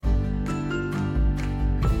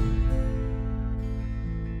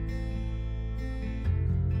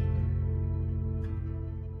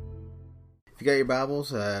If you got your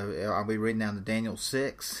Bibles, I'll be reading down to Daniel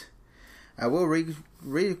 6. I will read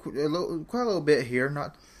quite a little bit here.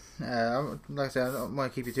 Not like I said, I don't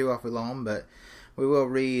want to keep you too awfully long, but we will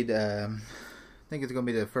read. I think it's going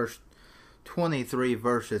to be the first 23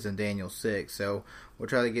 verses in Daniel 6. So we'll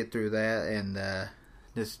try to get through that and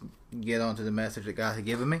just get on to the message that God had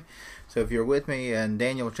given me. So if you're with me in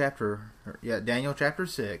Daniel chapter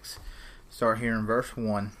 6, start here in verse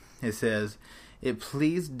 1. It says, "It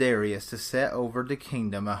pleased Darius to set over the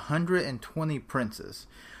kingdom 120 princes,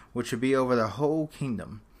 which should be over the whole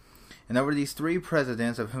kingdom, and over these 3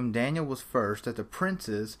 presidents, of whom Daniel was first, that the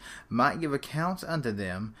princes might give accounts unto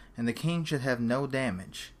them, and the king should have no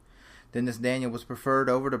damage. Then this Daniel was preferred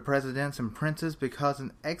over the presidents and princes, because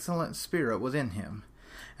an excellent spirit was in him,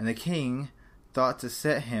 and the king thought to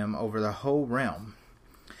set him over the whole realm.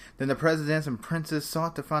 Then the presidents and princes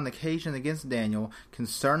sought to find occasion against Daniel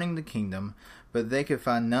concerning the kingdom, but they could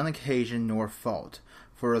find none occasion nor fault,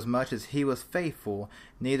 forasmuch as he was faithful,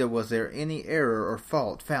 neither was there any error or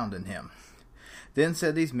fault found in him. Then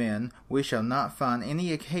said these men, We shall not find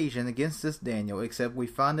any occasion against this Daniel, except we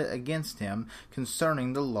find it against him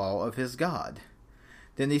concerning the law of his God.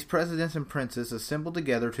 Then these presidents and princes assembled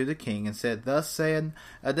together to the king, and said, Thus said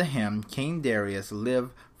unto him, King Darius,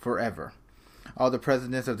 live forever. All the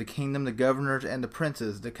presidents of the kingdom, the governors, and the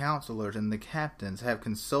princes, the counselors, and the captains have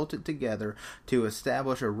consulted together to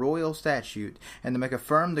establish a royal statute, and to make a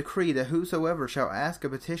firm decree that whosoever shall ask a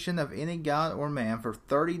petition of any god or man for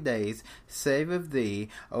 30 days, save of thee,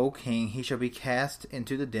 O king, he shall be cast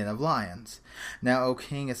into the den of lions. Now, O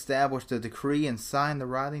king, establish the decree and sign the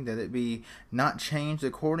writing, that it be not changed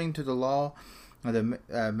according to the law of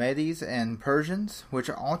the Medes and Persians, which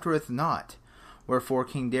altereth not. Wherefore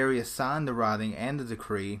King Darius signed the writing and the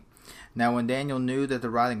decree. Now when Daniel knew that the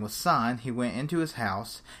writing was signed, he went into his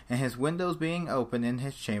house, and his windows being open in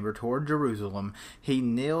his chamber toward Jerusalem, he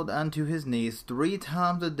kneeled unto his knees 3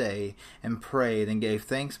 times a day, and prayed, and gave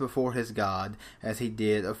thanks before his God, as he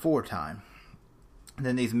did aforetime.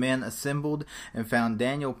 Then these men assembled, and found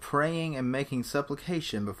Daniel praying and making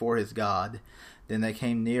supplication before his God. Then they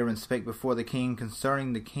came near and spake before the king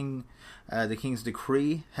concerning the king's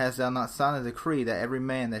decree. Hast thou not signed a decree that every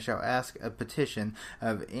man that shall ask a petition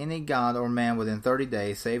of any god or man within 30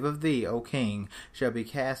 days, save of thee, O king, shall be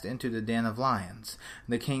cast into the den of lions?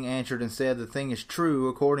 And the king answered and said, The thing is true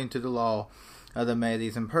according to the law of the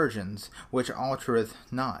Medes and Persians, which altereth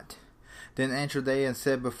not. Then answered they and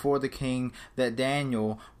said before the king, that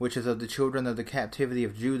Daniel, which is of the children of the captivity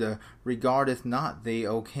of Judah, regardeth not thee,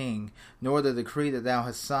 O king, nor the decree that thou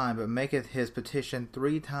hast signed, but maketh his petition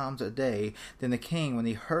 3 times a day. Then the king, when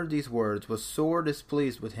he heard these words, was sore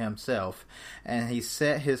displeased with himself, and he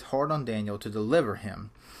set his heart on Daniel to deliver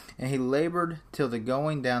him. And he labored till the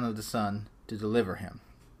going down of the sun to deliver him.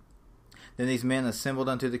 Then these men assembled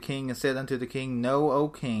unto the king, and said unto the king, Know, O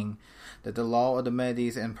king, that the law of the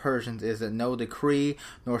Medes and Persians is that no decree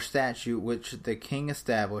nor statute which the king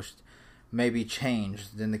established may be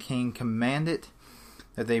changed. Then the king commanded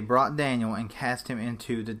that they brought Daniel, and cast him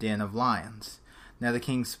into the den of lions. Now the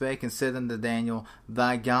king spake and said unto Daniel,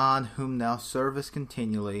 Thy God, whom thou servest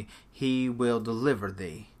continually, he will deliver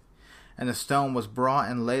thee. And a stone was brought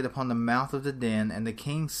and laid upon the mouth of the den, and the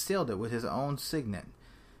king sealed it with his own signet,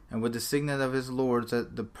 and with the signet of his lords,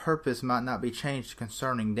 that the purpose might not be changed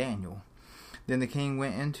concerning Daniel. Then the king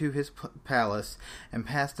went into his palace, and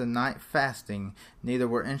passed the night fasting, neither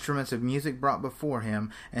were instruments of music brought before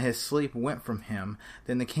him, and his sleep went from him.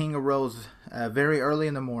 Then the king arose very early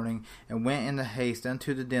in the morning, and went in haste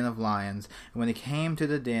unto the den of lions. And when he came to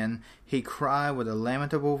the den, he cried with a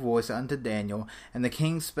lamentable voice unto Daniel. And the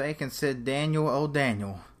king spake and said, Daniel, O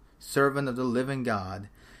Daniel, servant of the living God,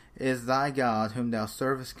 is thy God, whom thou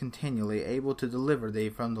servest continually, able to deliver thee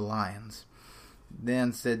from the lions?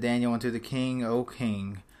 Then said Daniel unto the king, O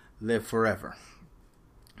king, live forever.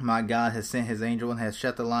 My God has sent his angel, and has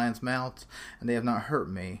shut the lions' mouths, and they have not hurt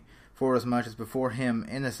me, forasmuch as before him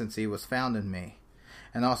innocency was found in me.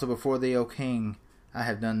 And also before thee, O king, I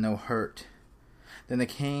have done no hurt. Then the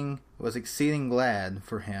king was exceeding glad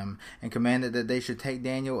for him, and commanded that they should take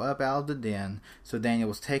Daniel up out of the den. So Daniel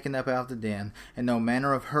was taken up out of the den, and no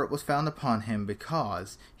manner of hurt was found upon him,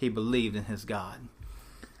 because he believed in his God.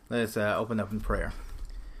 Let us open up in prayer.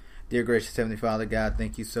 Dear gracious Heavenly Father, God,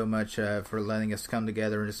 thank you so much for letting us come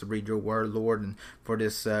together and just to read your word, Lord, and for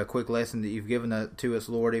this quick lesson that you've given to us,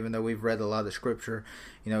 Lord, even though we've read a lot of scripture.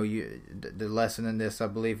 The lesson in this, I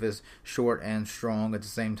believe, is short and strong at the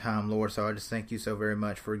same time, Lord. So I just thank you so very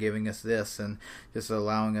much for giving us this and just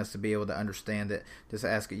allowing us to be able to understand it. Just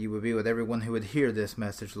ask that you would be with everyone who would hear this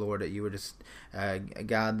message, Lord, that you would just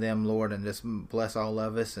guide them, Lord, and just bless all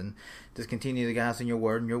of us and just continue to guide us in your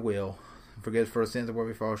word and your will. Forgive us for our sins where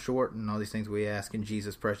we fall short, and all these things we ask in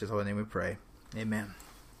Jesus' precious holy name we pray. Amen.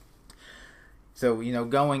 So,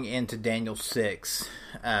 going into Daniel 6,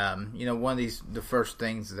 one of the first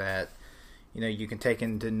things that, you can take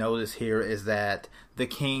into notice here is that the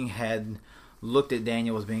king had looked at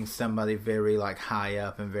Daniel as being somebody very, high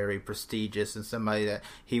up and very prestigious and somebody that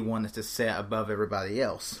he wanted to set above everybody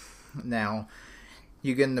else. Now,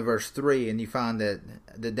 you get into verse 3 and you find that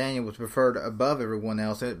Daniel was preferred above everyone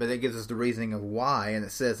else, but it gives us the reasoning of why, and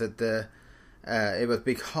it says that it was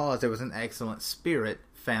because there was an excellent spirit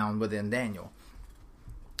found within Daniel.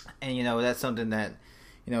 And that's something that,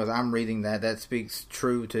 as I'm reading that speaks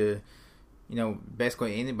true to,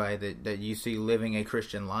 basically anybody that you see living a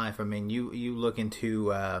Christian life. I mean, you look into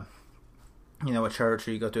a church,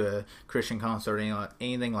 or you go to a Christian concert,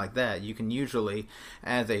 anything like that, you can usually,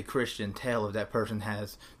 as a Christian, tell if that person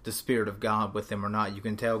has the Spirit of God with them or not. You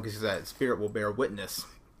can tell because that Spirit will bear witness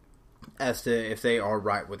as to if they are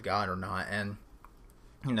right with God or not. And,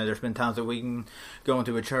 there's been times that we can go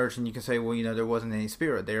into a church and you can say, well, there wasn't any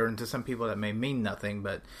Spirit there. And to some people that may mean nothing,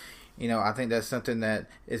 but, I think that's something that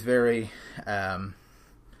is very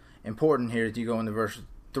important here. As you go into verse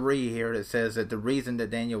 3 here, it says that the reason that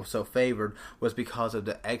Daniel was so favored was because of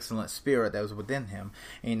the excellent spirit that was within him.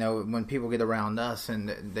 And, when people get around us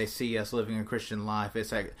and they see us living a Christian life,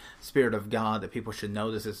 it's that Spirit of God that people should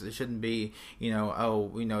notice. It shouldn't be,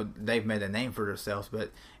 they've made a name for themselves,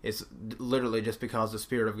 but it's literally just because the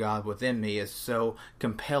Spirit of God within me is so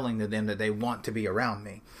compelling to them that they want to be around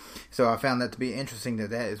me. So I found that to be interesting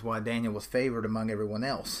that is why Daniel was favored among everyone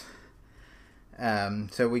else.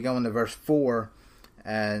 So we go into verse 4.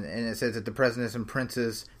 And it says that the presidents and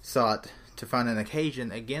princes sought to find an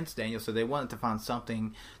occasion against Daniel, so they wanted to find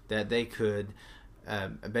something that they could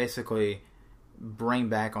basically bring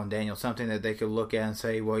back on Daniel, something that they could look at and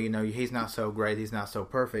say, well, he's not so great, he's not so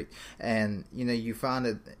perfect. And, you find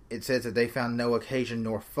that it says that they found no occasion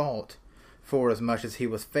nor fault, for as much as he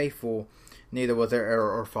was faithful, neither was there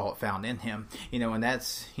error or fault found in him. And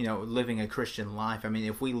that's, living a Christian life. I mean,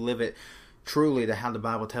 if we live it truly to how the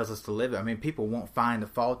Bible tells us to live it, I mean, people won't find a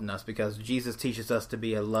fault in us because Jesus teaches us to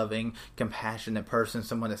be a loving, compassionate person,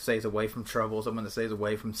 someone that stays away from trouble, someone that stays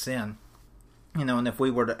away from sin. And if we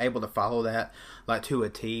were able to follow that to a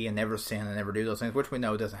T and never sin and never do those things, which we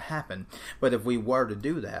know doesn't happen, but if we were to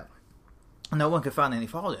do that, no one could find any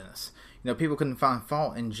fault in us. People couldn't find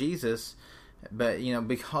fault in Jesus, but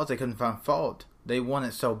because they couldn't find fault, they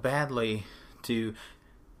wanted so badly to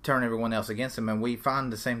turn everyone else against him. And we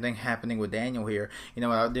find the same thing happening with Daniel here.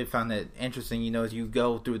 I did find that interesting. As you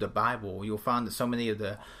go through the Bible, you'll find that so many of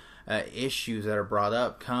the issues that are brought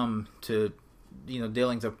up come to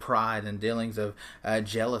dealings of pride and dealings of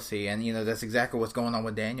jealousy, and that's exactly what's going on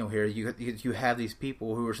with Daniel here. You have these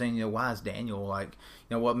people who are saying, why is Daniel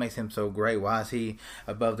what makes him so great? Why is he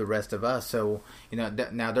above the rest of us? So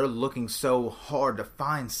now they're looking so hard to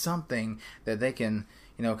find something that they can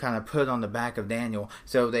kind of put on the back of Daniel.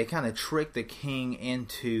 So they kind of trick the king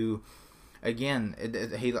into, again,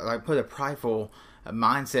 he put a prideful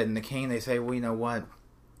mindset in the king. They say, well, why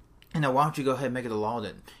don't you go ahead and make it a law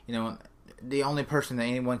that, the only person that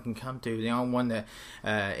anyone can come to, the only one that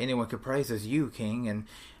anyone could praise is you, king. And,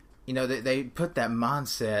 they put that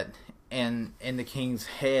mindset in the king's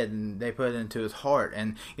head, and they put it into his heart.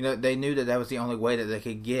 And, they knew that was the only way that they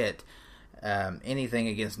could get anything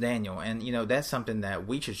against Daniel. And that's something that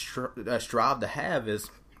we should strive to have, is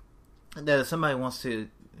that if somebody wants to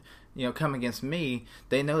come against me,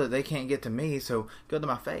 they know that they can't get to me, so go to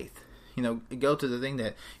my faith, go to the thing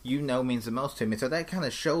that means the most to me. So that kind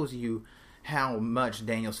of shows you how much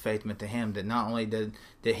Daniel's faith meant to him, that not only did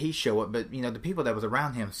he show it, but the people that was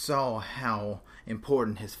around him saw how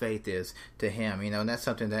important his faith is to him. And that's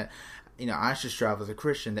something that I should strive as a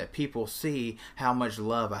Christian, that people see how much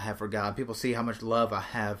love I have for God. People see how much love I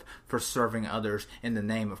have for serving others in the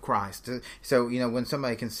name of Christ. So, when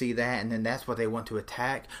somebody can see that, and then that's what they want to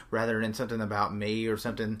attack, rather than something about me or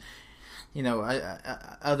something,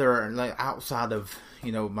 other, outside of,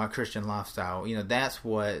 my Christian lifestyle, that's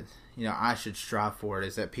what, I should strive for,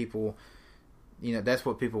 is that people, that's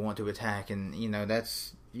what people want to attack. And,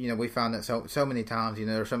 that's we find that so many times.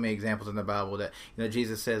 There are so many examples in the Bible that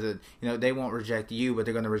Jesus says that they won't reject you, but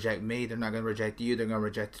they're going to reject me. They're not going to reject you. They're going to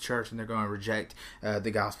reject the church, and they're going to reject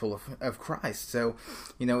the gospel of Christ. So,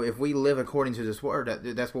 if we live according to this word,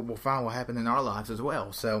 that's what we'll find will happen in our lives as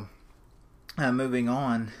well. So, moving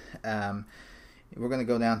on, we're going to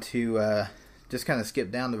go down to just kind of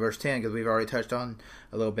skip down to verse 10 because we've already touched on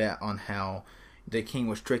a little bit on how the king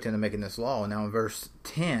was tricked into making this law. Now in verse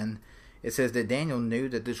 10, it says that Daniel knew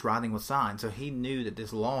that this writing was signed, so he knew that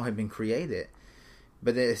this law had been created.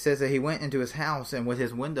 But it says that he went into his house, and with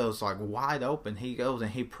his windows like wide open, he goes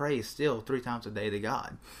and he prays still 3 times a day to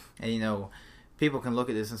God. And people can look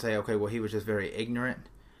at this and say, okay, well, he was just very ignorant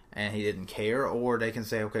and he didn't care, or they can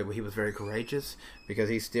say, okay, well, he was very courageous because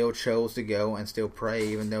he still chose to go and still pray,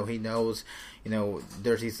 even though he knows,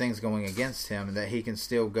 there's these things going against him, that he can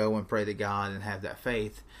still go and pray to God and have that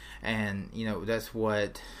faith. And that's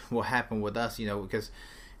what will happen with us, because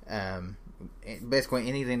basically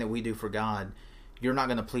anything that we do for God, you're not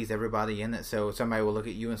going to please everybody in it. So somebody will look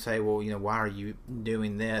at you and say, well, why are you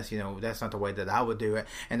doing this? That's not the way that I would do it.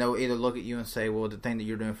 And they'll either look at you and say, well, the thing that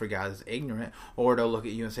you're doing for God is ignorant, or they'll look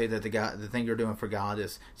at you and say that the thing you're doing for God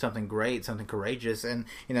is something great, something courageous. And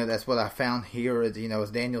that's what I found here is,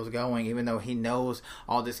 as Daniel's going, even though he knows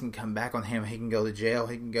all this can come back on him, he can go to jail,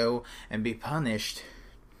 he can go and be punished.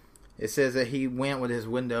 It says that he went with his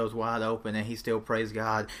windows wide open and he still praised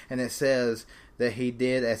God. And it says that he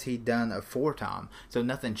did as he'd done aforetime. So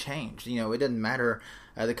nothing changed. It didn't matter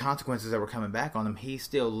the consequences that were coming back on him. He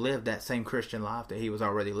still lived that same Christian life that he was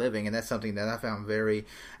already living. And that's something that I found very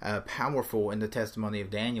powerful in the testimony of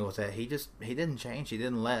Daniel, is that he didn't change. He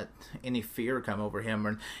didn't let any fear come over him,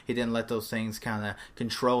 or he didn't let those things kind of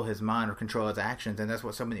control his mind or control his actions. And that's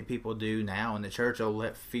what so many people do now in the church. They'll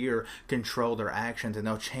let fear control their actions, and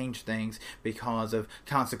they'll change things because of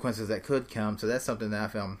consequences that could come. So that's something that I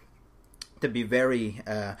found to be very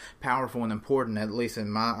powerful and important, at least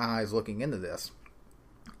in my eyes, looking into this.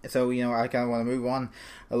 So, I kind of want to move on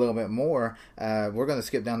a little bit more. We're going to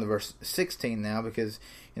skip down to verse 16 now because,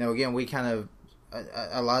 again, we kind of,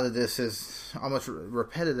 a lot of this is almost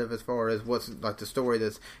repetitive as far as what's like the story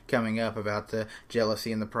that's coming up about the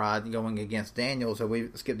jealousy and the pride going against Daniel. So we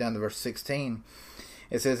skip down to verse 16.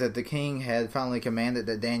 It says that the king had finally commanded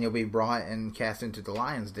that Daniel be brought and cast into the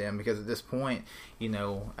lion's den, because at this point,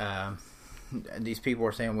 these people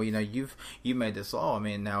are saying, well, you've made this law. I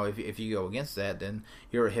mean, now if you go against that, then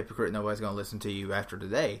you're a hypocrite. Nobody's going to listen to you after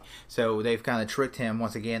today. So they've kind of tricked him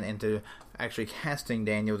once again into actually casting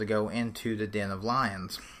Daniel to go into the den of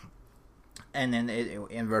lions. And then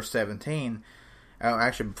in verse 17,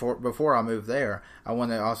 actually before I move there, I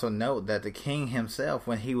want to also note that the king himself,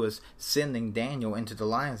 when he was sending Daniel into the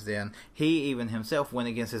lion's den, he even himself went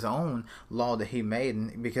against his own law that he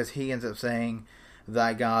made, because he ends up saying,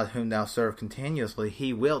 thy God whom thou serve continuously,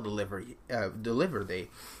 he will deliver thee.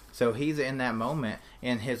 So he's in that moment,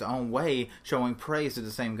 in his own way, showing praise to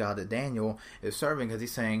the same God that Daniel is serving, because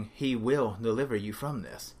he's saying he will deliver you from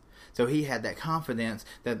this. So he had that confidence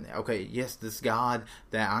that, okay, yes, this God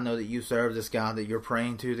that I know that you serve, this God that you're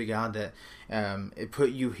praying to, the God that it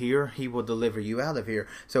put you here, he will deliver you out of here.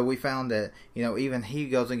 So we found that, even he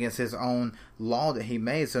goes against his own law that he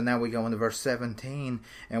made. So now we go into verse 17,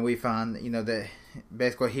 and we find, that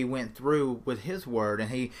basically he went through with his word, and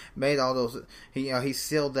he made all those, he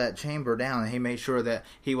sealed that chamber down, and he made sure that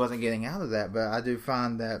he wasn't getting out of that. But I do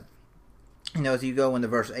find that, as you go into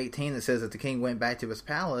verse 18, it says that the king went back to his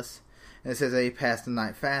palace, and it says that he passed the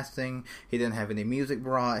night fasting. He didn't have any music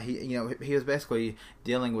brought. He was basically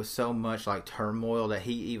dealing with so much like turmoil that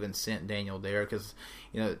he even sent Daniel there, because,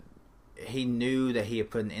 he knew that he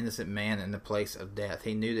had put an innocent man in the place of death.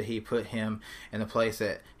 He knew that he put him in a place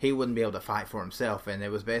that he wouldn't be able to fight for himself, and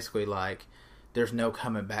it was basically like there's no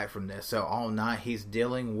coming back from this. So all night he's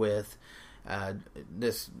dealing with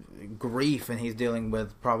this grief, and he's dealing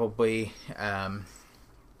with probably like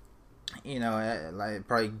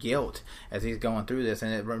probably guilt as he's going through this.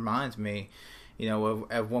 And it reminds me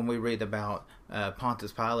of when we read about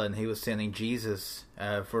Pontius Pilate, and he was sending Jesus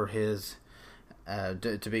for his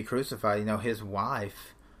to be crucified. His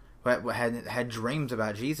wife had dreams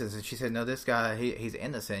about Jesus, and she said, no, this guy, he's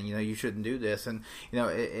innocent, you shouldn't do this. And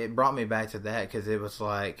it brought me back to that, because it was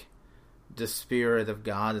like the Spirit of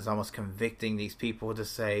God is almost convicting these people to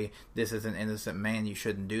say, this is an innocent man, you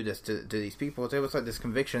shouldn't do this to these people. So it was like this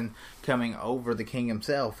conviction coming over the king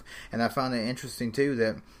himself. And I found it interesting too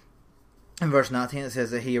that in verse 19 it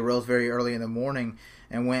says that he arose very early in the morning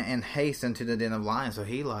and went in haste into the den of lions. So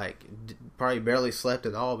he probably barely slept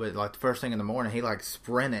at all, but like the first thing in the morning he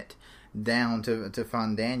sprinted down to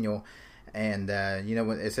find Daniel. And,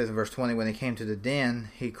 when it says in verse 20, when he came to the den,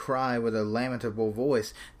 he cried with a lamentable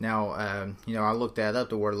voice. Now, I looked that up.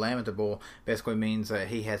 The word lamentable basically means that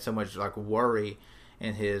he had so much, like, worry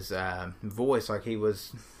in his voice. Like, he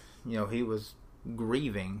was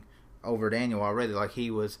grieving over Daniel already. Like, he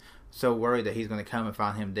was so worried that he's going to come and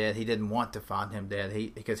find him dead. He didn't want to find him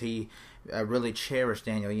dead because he really cherished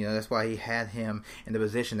Daniel. That's why he had him in the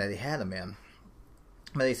position that he had him in.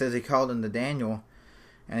 But he says he called him to Daniel,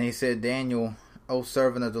 and he said, Daniel, O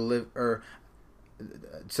servant of the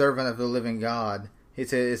living God. He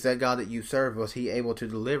said, is that God that you serve, was he able to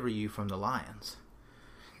deliver you from the lions?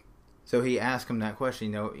 So he asked him that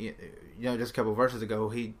question. Just a couple of verses ago,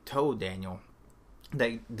 he told Daniel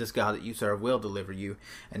that this God that you serve will deliver you.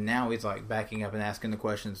 And now he's like backing up and asking the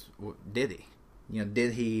questions, did he?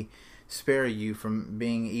 Did he spare you from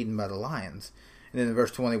being eaten by the lions? And then in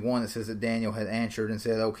verse 21 it says that Daniel had answered and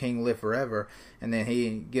said, O king, live forever. And then he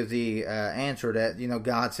gives the answer that,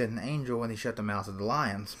 God sent an angel and he shut the mouths of the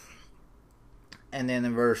lions. And then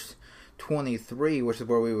in verse 23, which is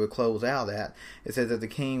where we would close out at, it says that the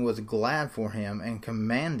king was glad for him and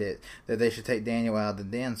commanded that they should take Daniel out of the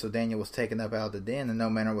den. So Daniel was taken up out of the den, and no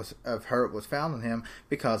manner of hurt was found in him,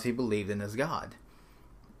 because he believed in his God.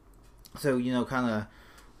 So, kind of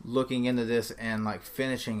looking into this and like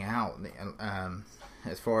finishing out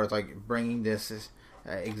as far as like bringing this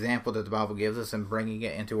example that the Bible gives us and bringing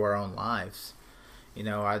it into our own lives.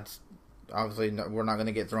 Obviously we're not going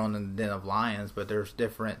to get thrown in the den of lions, but there's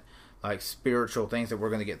different like spiritual things that we're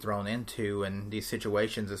going to get thrown into in these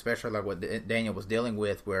situations, especially like what Daniel was dealing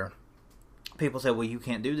with, where people say, well, you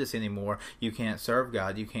can't do this anymore, you can't serve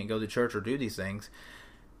God, you can't go to church or do these things.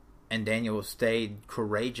 And Daniel stayed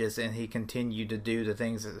courageous, and he continued to do the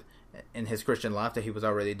things in his Christian life that he was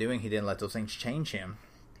already doing. He didn't let those things change him.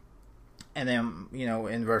 And then,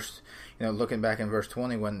 in verse, looking back in verse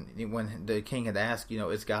 20, when the king had asked,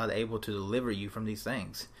 is God able to deliver you from these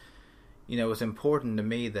things? It's important to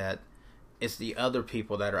me that it's the other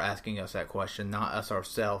people that are asking us that question, not us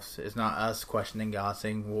ourselves. It's not us questioning God,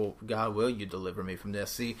 saying, well, God, will you deliver me from this?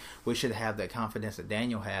 See, we should have that confidence that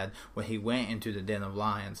Daniel had when he went into the den of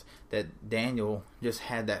lions, that Daniel just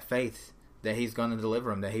had that faith that he's going to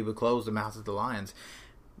deliver him, that he would close the mouths of the lions.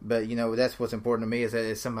 But, that's what's important to me, is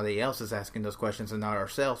that somebody else is asking those questions and not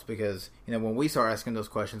ourselves, because, when we start asking those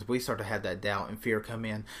questions, we start to have that doubt and fear come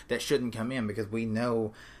in that shouldn't come in, because we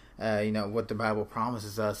know what the Bible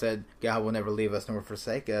promises us, that God will never leave us nor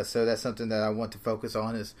forsake us. So that's something that I want to focus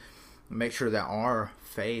on, is make sure that our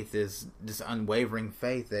faith is this unwavering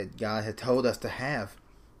faith that God had told us to have.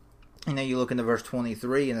 You look into verse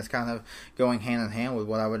 23, and it's kind of going hand in hand with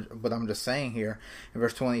what I'm just saying here. In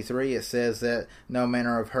verse 23, it says that no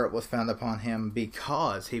manner of hurt was found upon him,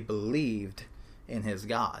 because he believed in his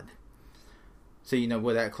God. So,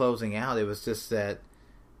 with that closing out, it was just that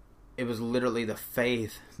it was literally the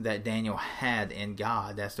faith that Daniel had in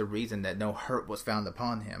God. That's the reason that no hurt was found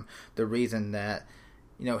upon him. The reason that,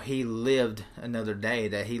 he lived another day,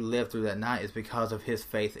 that he lived through that night, is because of his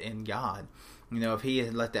faith in God. If he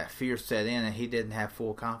had let that fear set in and he didn't have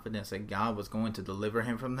full confidence that God was going to deliver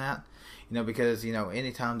him from that, because,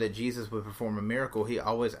 anytime that Jesus would perform a miracle, he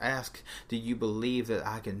always asked, do you believe that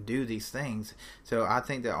I can do these things? So I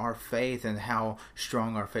think that our faith and how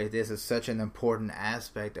strong our faith is such an important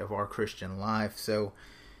aspect of our Christian life. So,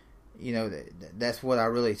 that's what I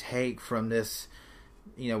really take from this.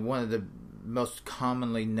 One of the most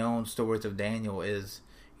commonly known stories of Daniel is,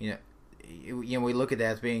 we look at that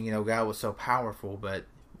as being, God was so powerful, but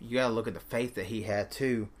you got to look at the faith that he had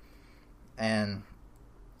too. And,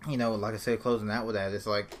 like I said, closing out with that, it's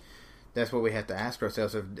like, that's what we have to ask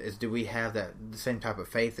ourselves, is do we have the same type of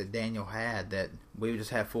faith that Daniel had, that we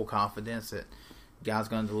just have full confidence that God's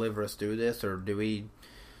going to deliver us through this? Or do we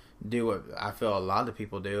do what I feel a lot of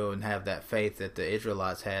people do and have that faith that the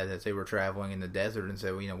Israelites had as they were traveling in the desert and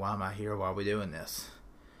say, well, why am I here? Why are we doing this?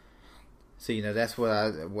 So, that's what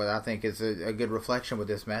I think is a good reflection with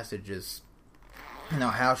this message is,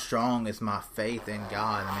 how strong is my faith in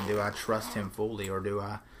God? I mean, do I trust him fully, or do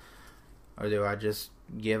I just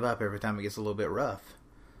give up every time it gets a little bit rough?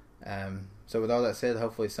 So with all that said,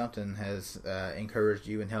 hopefully something has encouraged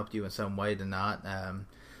you and helped you in some way tonight.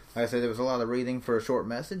 Like I said, there was a lot of reading for a short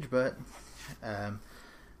message, but I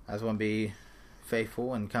just want to be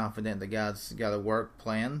faithful and confident that God's got a work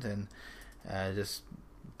planned, and just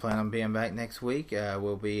plan on being back next week.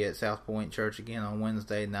 We'll be at South Point Church again on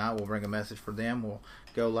Wednesday night. We'll bring a message for them. We'll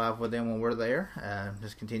go live with them when we're there.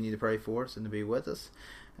 Just continue to pray for us and to be with us.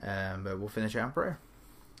 But we'll finish out in prayer.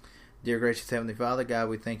 Dear gracious Heavenly Father, God,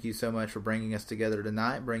 we thank you so much for bringing us together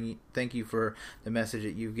tonight. Thank you for the message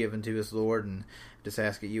that you've given to us, Lord, and just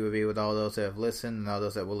ask that you would be with all those that have listened and all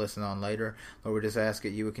those that will listen on later. Lord, we just ask that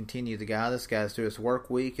you would continue to guide us through this work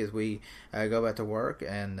week as we go back to work,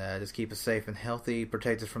 and just keep us safe and healthy,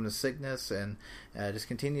 protect us from the sickness, and just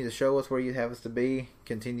continue to show us where you have us to be.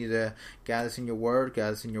 Continue to guide us in your word,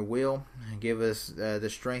 guide us in your will, and give us the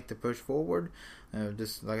strength to push forward.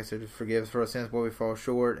 Just like I said, just forgive us for our sins where we fall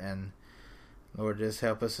short, and Lord, just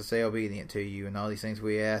help us to stay obedient to you. And all these things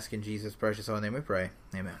we ask in Jesus' precious holy name we pray.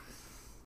 Amen.